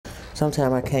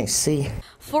Sometimes I can't see.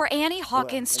 For Annie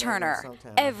Hawkins-Turner,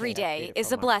 every day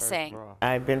is a blessing.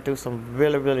 I've been through some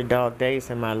really, really dark days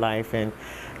in my life, and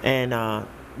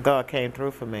God came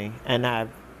through for me. And I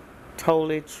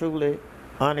totally, truly,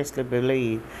 honestly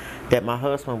believe that my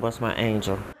husband was my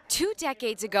angel. 2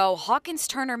 decades ago,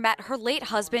 Hawkins-Turner met her late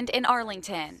husband in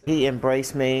Arlington. He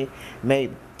embraced me,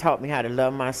 taught me how to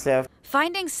love myself.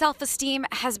 Finding self-esteem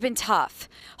has been tough.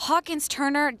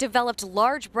 Hawkins-Turner developed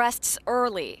large breasts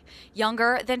early,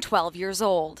 younger than 12 years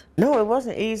old. No, it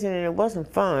wasn't easy and it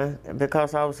wasn't fun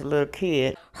because I was a little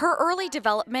kid. Her early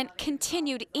development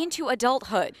continued into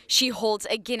adulthood. She holds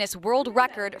a Guinness World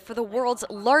Record for the world's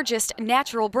largest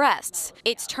natural breasts.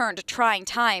 It's turned trying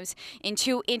times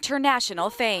into international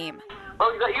fame.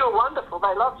 Oh, you're wonderful.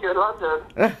 They loved you in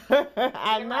London.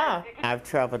 I know. I've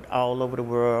traveled all over the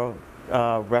world,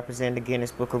 representing the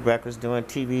Guinness Book of Records, doing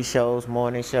TV shows,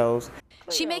 morning shows.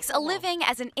 She makes a living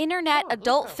as an internet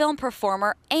adult film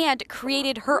performer and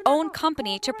created her own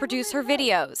company to produce her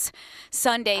videos.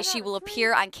 Sunday, she will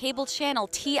appear on cable channel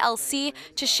TLC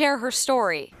to share her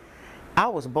story. I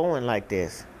was born like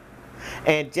this.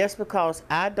 And just because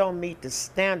I don't meet the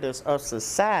standards of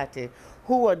society,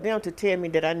 who are them to tell me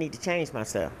that I need to change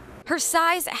myself? Her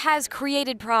size has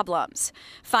created problems.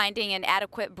 Finding an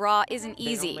adequate bra isn't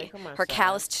easy. Her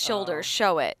calloused shoulders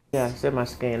show it. Yeah, it's in my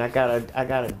skin. I got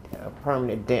a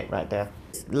permanent dent right there.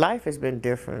 Life has been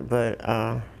different, but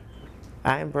I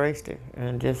embraced it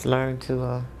and just learned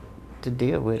to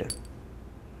deal with it.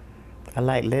 I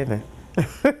like living.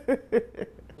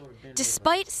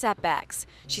 Despite setbacks,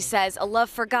 she says a love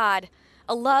for God,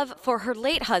 a love for her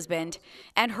late husband,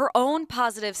 and her own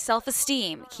positive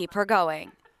self-esteem keep her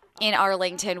going. In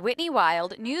Arlington, Whitney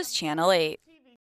Wild, News Channel 8.